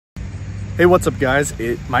Hey, what's up guys?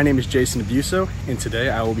 My name is Jason Abiuso, and today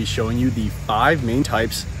I will be showing you the 5 main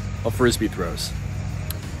types of Frisbee throws.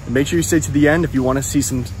 And make sure you stay to the end if you want to see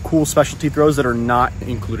some cool specialty throws that are not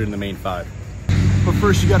included in the main 5. But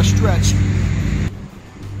first you gotta stretch.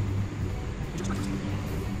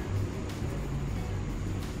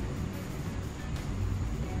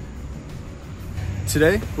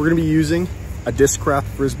 Today we're going to be using a Discraft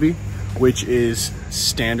Frisbee, which is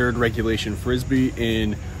standard regulation Frisbee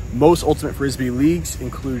in most Ultimate Frisbee leagues,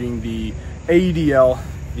 including the AEDL,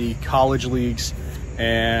 the college leagues,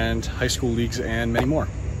 and high school leagues, and many more.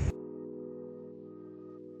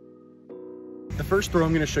 The first throw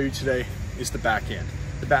I'm going to show you today is the backhand.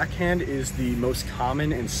 The backhand is the most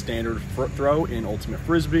common and standard throw in Ultimate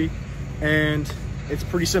Frisbee, and it's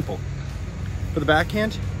pretty simple. For the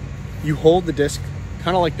backhand, you hold the disc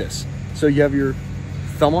kind of like this. So you have your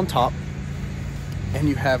thumb on top, and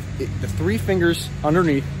you have the 3 fingers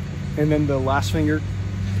underneath, and then the last finger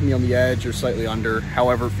can be on the edge or slightly under,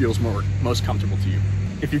 however it feels most comfortable to you.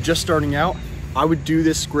 If you're just starting out, I would do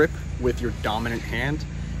this grip with your dominant hand.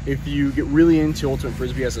 If you get really into Ultimate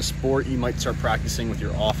Frisbee as a sport, you might start practicing with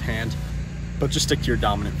your offhand, but just stick to your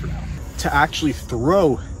dominant for now. To actually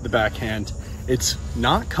throw the backhand, it's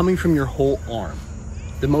not coming from your whole arm.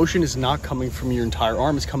 The motion is not coming from your entire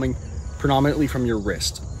arm, it's coming predominantly from your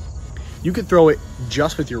wrist. You could throw it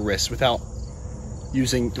just with your wrist without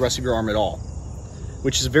using the rest of your arm at all,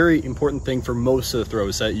 which is a very important thing for most of the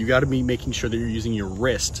throws, that you gotta be making sure that you're using your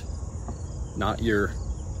wrist, not your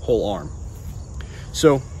whole arm.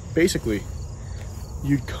 So basically,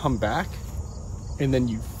 you'd come back and then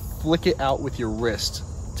you flick it out with your wrist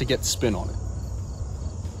to get spin on it.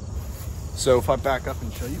 So if I back up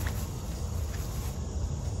and show you.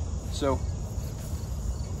 So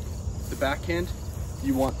the backhand,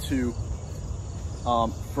 you want to,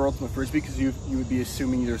 for Ultimate Frisbee, because you would be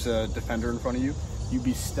assuming there's a defender in front of you, you'd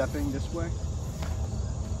be stepping this way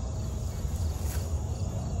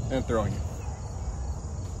and throwing it.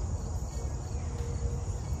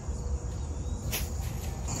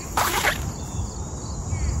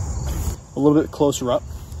 A little bit closer up,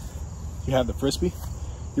 you have the Frisbee,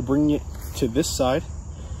 you're bringing it to this side,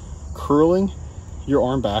 curling your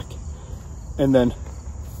arm back, and then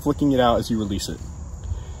flicking it out as you release it.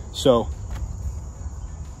 So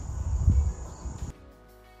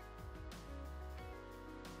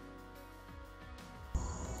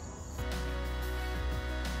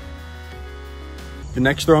the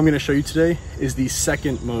next throw I'm going to show you today is the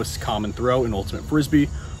second most common throw in Ultimate Frisbee,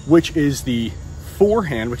 which is the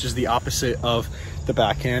forehand, which is the opposite of the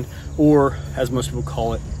backhand, or as most people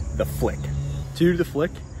call it, the flick. To do the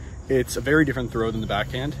flick, it's a very different throw than the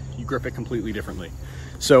backhand. You grip it completely differently.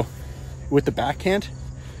 So with the backhand,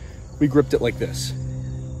 we gripped it like this.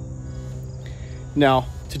 Now,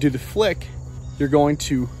 to do the flick, you're going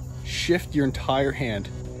to shift your entire hand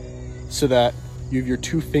so that you have your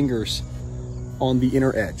 2 fingers on the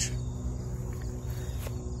inner edge.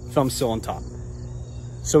 Thumb still on top.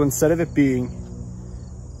 So instead of it being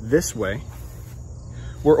this way,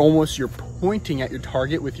 where almost you're pointing at your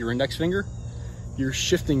target with your index finger, you're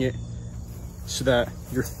shifting it so that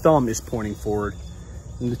your thumb is pointing forward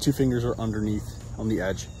and the 2 fingers are underneath on the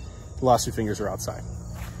edge. The last 2 fingers are outside.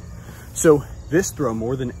 So this throw,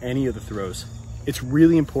 more than any of the throws, it's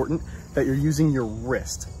really important that you're using your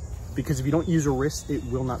wrist, because if you don't use your wrist, it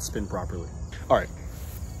will not spin properly. All right,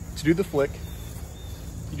 to do the flick,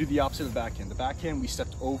 you do the opposite of the backhand. The backhand, we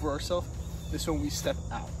stepped over ourselves. This one, we step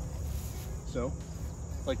out. So,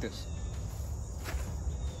 like this.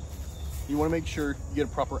 You want to make sure you get a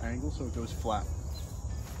proper angle so it goes flat.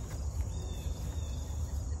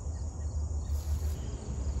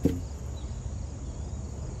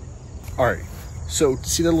 All right, so to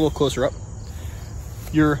see that a little closer up,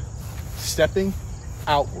 you're stepping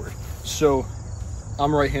outward. So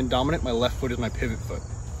I'm right hand dominant, my left foot is my pivot foot.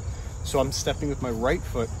 So I'm stepping with my right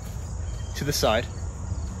foot to the side,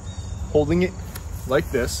 holding it like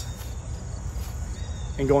this,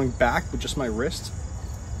 and going back with just my wrist,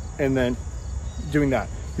 and then doing that.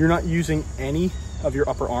 You're not using any of your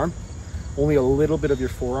upper arm, only a little bit of your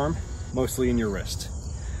forearm, mostly in your wrist.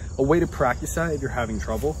 A way to practice that if you're having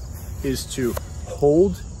trouble is to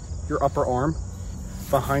hold your upper arm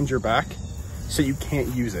behind your back so you can't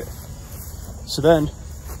use it. So then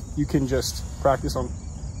you can just practice on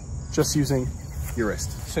just using your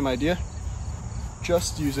wrist. Same idea,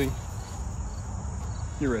 just using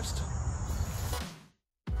your wrist.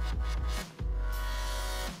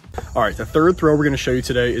 All right, the third throw we're gonna show you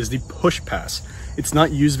today is the push pass. It's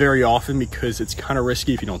not used very often because it's kind of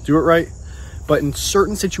risky if you don't do it right, but in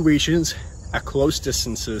certain situations, at close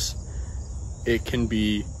distances, it can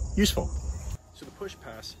be useful. So the push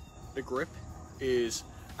pass, the grip is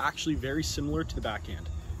actually very similar to the backhand.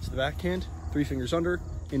 So the backhand, 3 fingers under,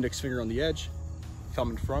 index finger on the edge, thumb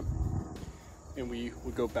in front, and we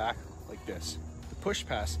would go back like this. The push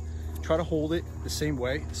pass, try to hold it the same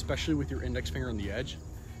way, especially with your index finger on the edge,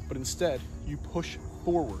 but instead you push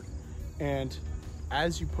forward. And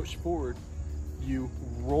as you push forward, you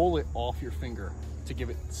roll it off your finger to give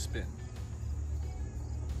it spin.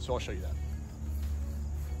 So I'll show you that.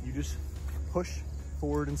 You just push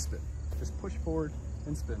forward and spin. Just push forward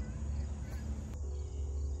and spin.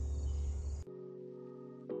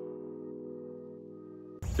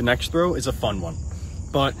 The next throw is a fun one,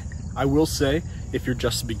 but I will say, if you're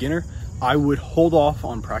just a beginner, I would hold off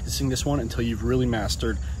on practicing this one until you've really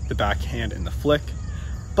mastered the backhand and the flick.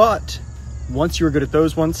 But once you're good at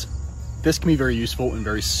those ones, this can be very useful in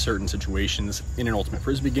very certain situations in an ultimate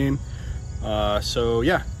Frisbee game. So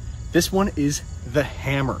yeah, this one is the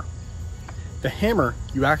hammer. The hammer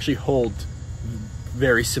you actually hold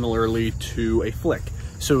very similarly to a flick.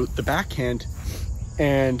 So the backhand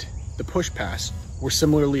and the push pass were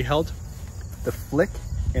similarly held. The flick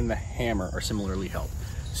and the hammer are similarly held.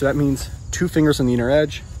 So that means 2 fingers on the inner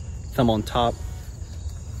edge, thumb on top,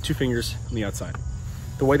 2 fingers on the outside.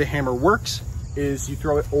 The way the hammer works is you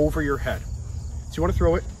throw it over your head. So you want to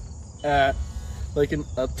throw it at like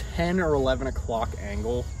a 10 or 11 o'clock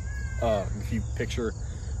angle, if you picture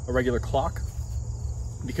a regular clock,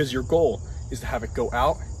 because your goal is to have it go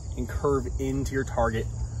out and curve into your target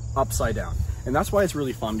upside down. And that's why it's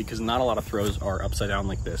really fun, because not a lot of throws are upside down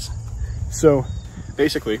like this. So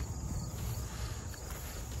basically,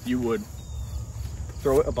 you would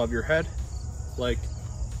throw it above your head like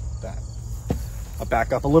that. I'll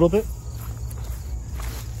back up a little bit.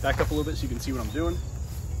 Back up a little bit so you can see what I'm doing.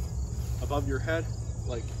 Above your head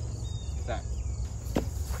like that.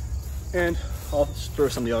 And I'll just throw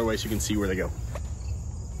some the other way so you can see where they go.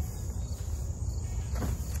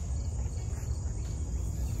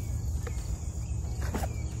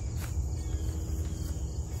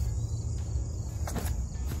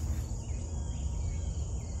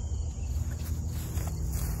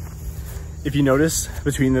 If you notice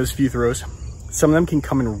between those few throws, some of them can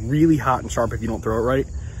come in really hot and sharp if you don't throw it right.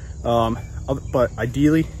 But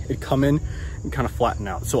ideally it'd come in and kind of flatten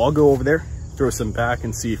out. So I'll go over there, throw some back,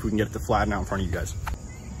 and see if we can get it to flatten out in front of you guys.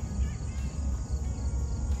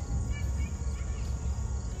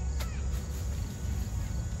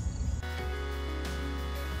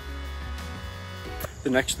 The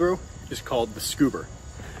next throw is called the Scoober.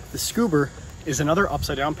 The Scoober is another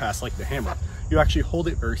upside down pass like the hammer. You actually hold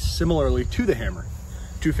it very similarly to the hammer.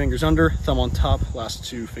 2 fingers under, thumb on top, last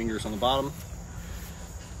 2 fingers on the bottom.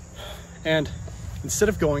 And instead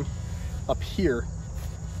of going up here,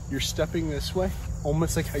 you're stepping this way,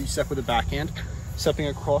 almost like how you step with a backhand, stepping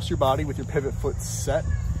across your body with your pivot foot set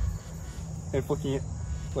and flicking it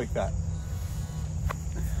like that.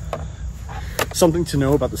 Something to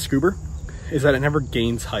know about the Scoober is that it never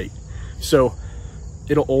gains height. So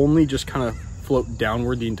it'll only just kind of float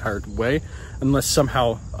downward the entire way unless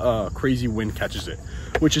somehow crazy wind catches it,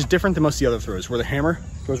 which is different than most of the other throws, where the hammer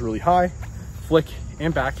goes really high, flick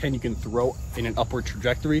and backhand you can throw in an upward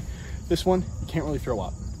trajectory. This one you can't really throw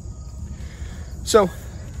up. So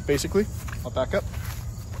basically, I'll back up.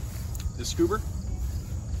 The Scoober,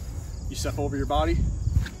 you step over your body,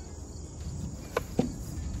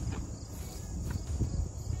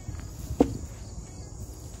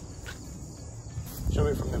 show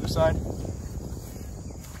it from the other side.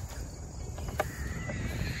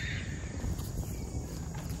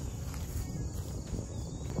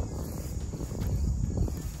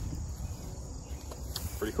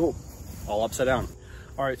 Pretty cool, all upside down.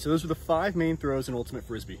 All right, so those were the 5 main throws in Ultimate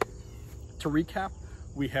Frisbee. To recap,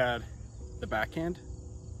 we had the backhand,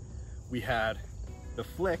 we had the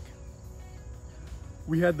flick,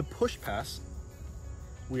 we had the push pass,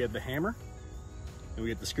 we had the hammer, and we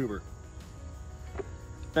had the Scoober.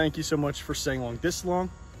 Thank you so much for staying along this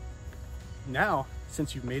long. Now,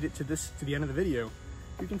 since you've made it to the end of the video,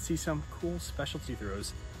 you can see some cool specialty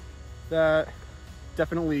throws that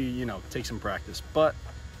definitely, you know, take some practice, but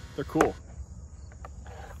they're cool.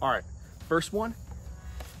 All right, first one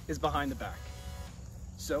is behind the back.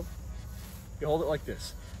 So you hold it like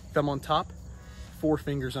this, thumb on top, 4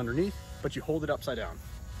 fingers underneath, but you hold it upside down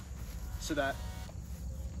so that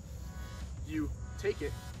you take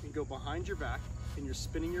it and go behind your back and you're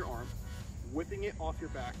spinning your arm, whipping it off your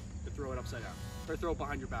back to throw it upside down, or throw it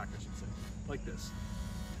behind your back, I should say, like this.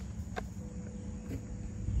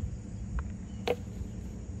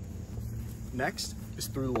 Next is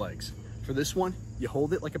through the legs. For this one, you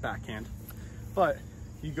hold it like a backhand, but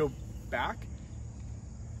you go back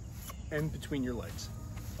and between your legs.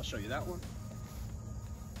 I'll show you that one.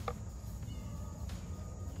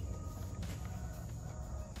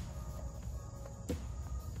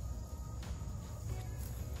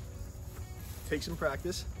 Take some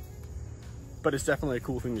practice, but it's definitely a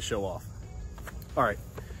cool thing to show off. All right,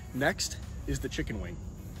 next is the chicken wing.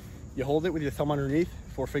 You hold it with your thumb underneath,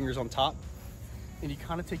 4 fingers on top, and you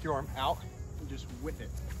kind of take your arm out and just whip it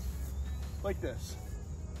like this.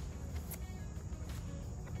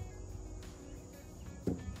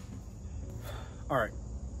 All right,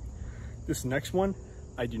 this next one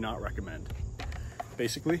I do not recommend.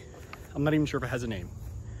 Basically, I'm not even sure if it has a name.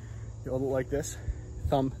 You hold it like this,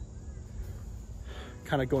 thumb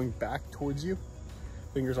kind of going back towards you,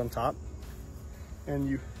 fingers on top, and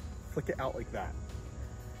you flick it out like that.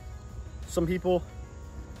 Some people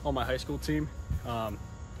on my high school team a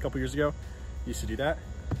couple years ago used to do that.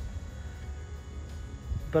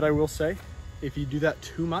 But I will say, if you do that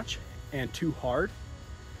too much and too hard,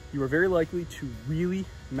 you are very likely to really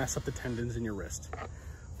mess up the tendons in your wrist.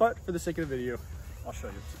 But for the sake of the video, I'll show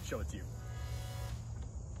it to you.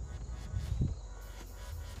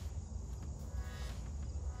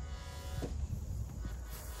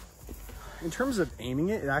 In terms of aiming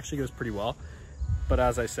it, it actually goes pretty well. But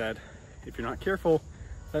as I said, if you're not careful,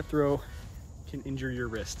 that throw can injure your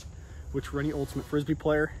wrist, which for any ultimate Frisbee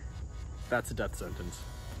player, that's a death sentence.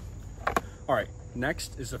 All right,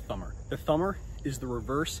 next is the thumber. The thumber is the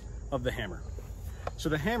reverse of the hammer. So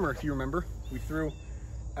the hammer, if you remember, we threw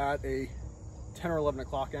at a 10 or 11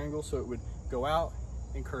 o'clock angle, so it would go out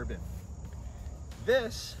and curve in.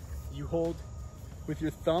 This, you hold with your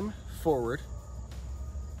thumb forward,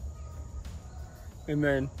 and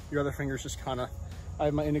then your other fingers just kind of, I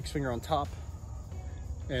have my index finger on top,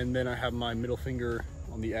 and then I have my middle finger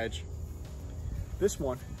on the edge. This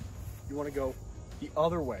one, you want to go the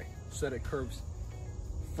other way so that it curves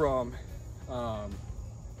from,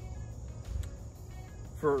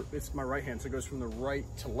 it's my right hand, so it goes from the right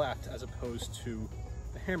to left as opposed to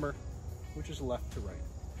the hammer, which is left to right.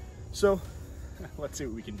 So let's see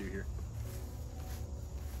what we can do here.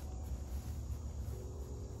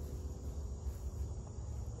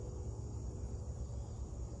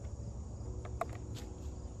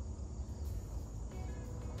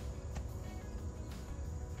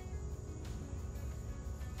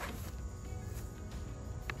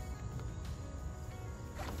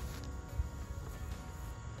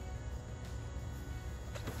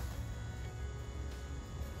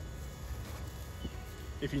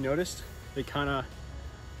 If you noticed, they kind of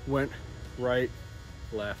went right,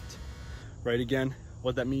 left, right again.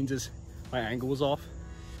 What that means is my angle was off.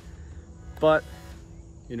 But,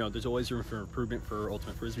 you know, there's always room for improvement for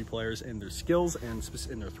ultimate Frisbee players and their skills and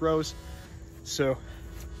in their throws. So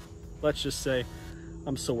let's just say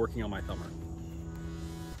I'm still working on my thumber.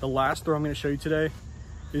 The last throw I'm going to show you today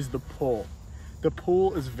is the pull. The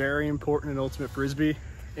pull is very important in ultimate Frisbee.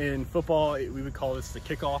 In football, we would call this the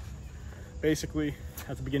kickoff. Basically,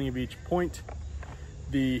 at the beginning of each point,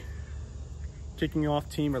 the kicking off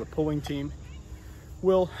team or the pulling team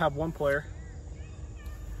will have one player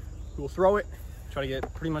who will throw it, try to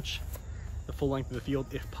get pretty much the full length of the field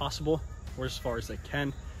if possible, or as far as they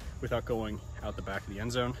can without going out the back of the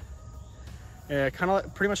end zone. Kind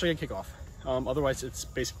of pretty much like a kickoff. Otherwise, it's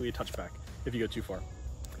basically a touchback if you go too far.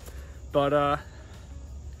 But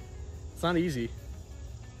it's not easy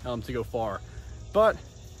to go far, but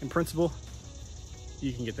in principle,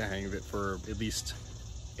 you can get the hang of it for at least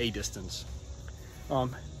a distance.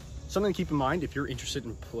 Something to keep in mind if you're interested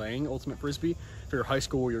in playing ultimate Frisbee for your high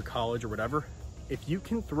school or your college or whatever, if you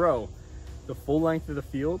can throw the full length of the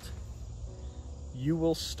field, you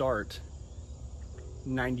will start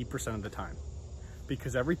 90% of the time,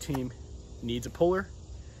 because every team needs a puller,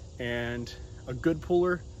 and a good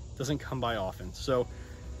puller doesn't come by often. So,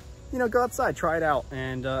 you know, go outside, try it out,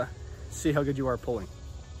 and see how good you are at pulling.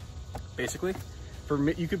 Basically, for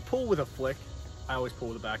me, you could pull with a flick. I always pull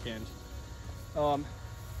with a backhand.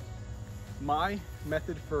 My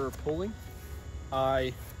method for pulling,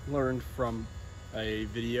 I learned from a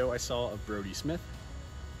video I saw of Brody Smith,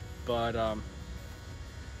 but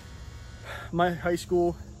my high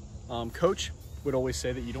school coach would always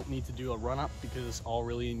say that you don't need to do a run up because it's all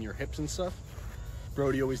really in your hips and stuff.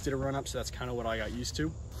 Brody always did a run up, so that's kind of what I got used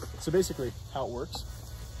to. So basically how it works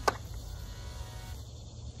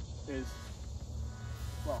is,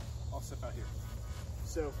 well, I'll step out here.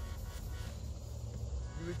 So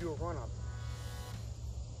you would do a run up.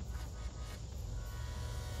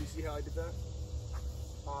 Do you see how I did that?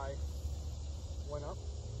 I went up,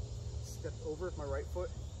 stepped over with my right foot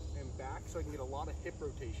and back so I can get a lot of hip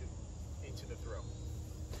rotation into the throw.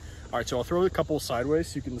 All right, so I'll throw a couple sideways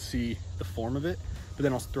so you can see the form of it, but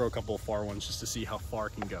then I'll throw a couple of far ones just to see how far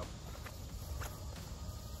it can go.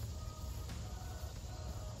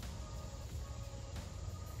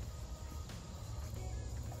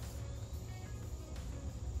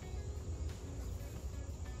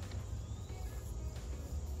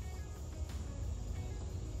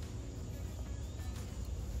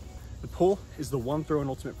 The pull is the one throw in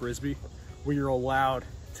Ultimate Frisbee where you're allowed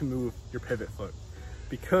to move your pivot foot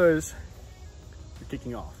because you're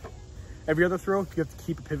kicking off. Every other throw, you have to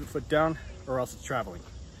keep a pivot foot down or else it's traveling.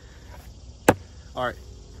 All right,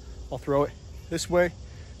 I'll throw it this way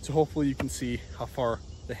so hopefully you can see how far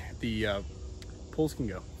the pulls can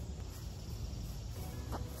go.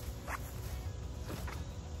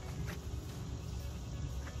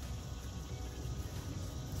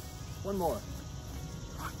 One more.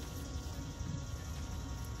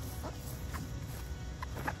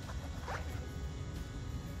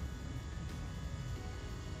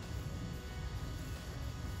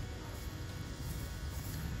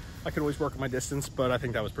 I could always work on my distance, but I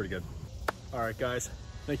think that was pretty good. All right, guys,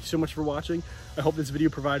 thank you so much for watching. I hope this video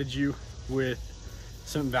provided you with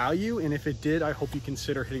some value, and if it did, I hope you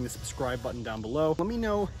consider hitting the subscribe button down below. Let me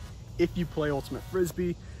know if you play Ultimate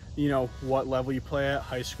Frisbee, you know, what level you play at,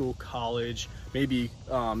 high school, college, maybe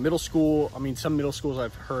middle school. I mean, some middle schools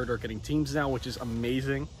I've heard are getting teams now, which is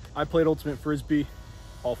amazing. I played Ultimate Frisbee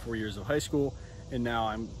all 4 years of high school, and now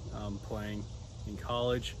I'm playing in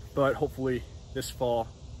college, but hopefully this fall,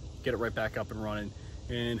 get it right back up and running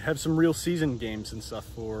and have some real season games and stuff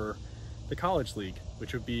for the college league,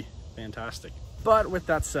 which would be fantastic. But with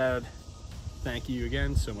that said, thank you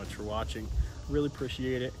again so much for watching. Really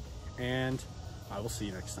appreciate it, and I will see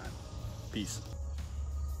you next time. Peace.